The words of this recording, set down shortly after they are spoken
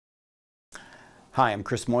Hi, I'm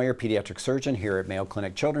Chris Moir, pediatric surgeon here at Mayo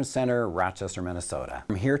Clinic Children's Center, Rochester, Minnesota.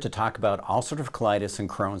 I'm here to talk about ulcerative colitis and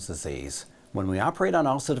Crohn's disease. When we operate on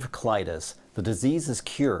ulcerative colitis, the disease is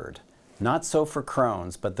cured. Not so for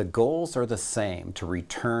Crohn's, but the goals are the same: to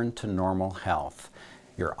return to normal health.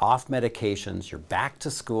 You're off medications, you're back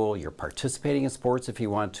to school, you're participating in sports if you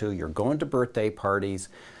want to, you're going to birthday parties.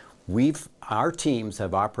 Our teams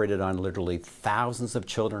have operated on literally thousands of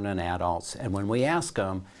children and adults, and when we ask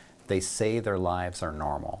them, they say their lives are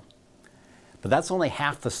normal. But that's only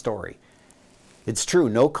half the story. It's true,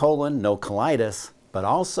 no colon, no colitis, but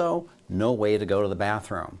also no way to go to the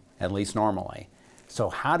bathroom, at least normally. So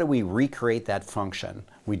how do we recreate that function?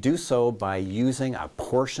 We do so by using a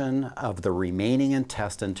portion of the remaining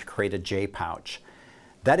intestine to create a J pouch.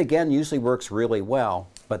 That again usually works really well,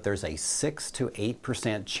 but there's a 6 to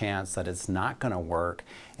 8% chance that it's not going to work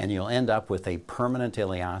and you'll end up with a permanent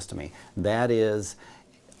ileostomy. That is,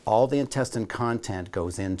 all the intestine content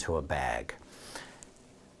goes into a bag.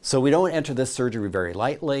 So we don't enter this surgery very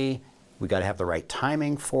lightly. We got to have the right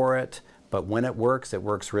timing for it, but when it works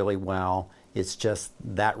really well. It's just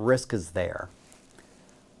that risk is there.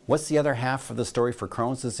 What's the other half of the story for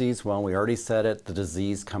Crohn's disease? Well, we already said it, the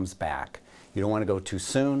disease comes back. You don't want to go too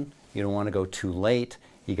soon, you don't want to go too late,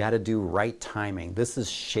 you got to do right timing. This is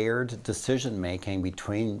shared decision making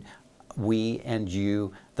between we and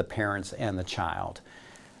you, the parents and the child.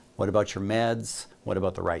 What about your meds? What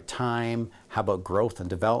about the right time? How about growth and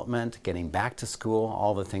development, getting back to school,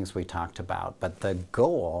 all the things we talked about. But the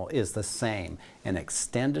goal is the same, an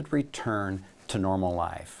extended return to normal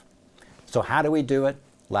life. So how do we do it?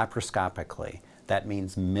 Laparoscopically. That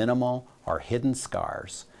means minimal or hidden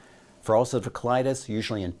scars. For ulcerative colitis,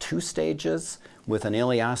 usually in 2 stages with an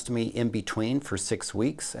ileostomy in between for 6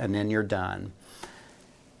 weeks, and then you're done.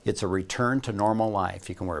 It's a return to normal life.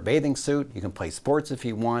 You can wear a bathing suit, you can play sports if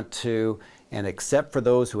you want to, and except for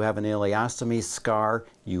those who have an ileostomy scar,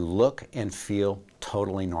 you look and feel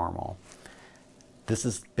totally normal. This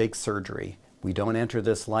is big surgery. We don't enter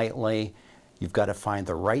this lightly. You've got to find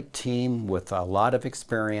the right team with a lot of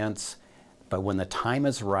experience, but when the time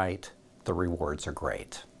is right, the rewards are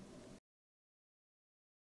great.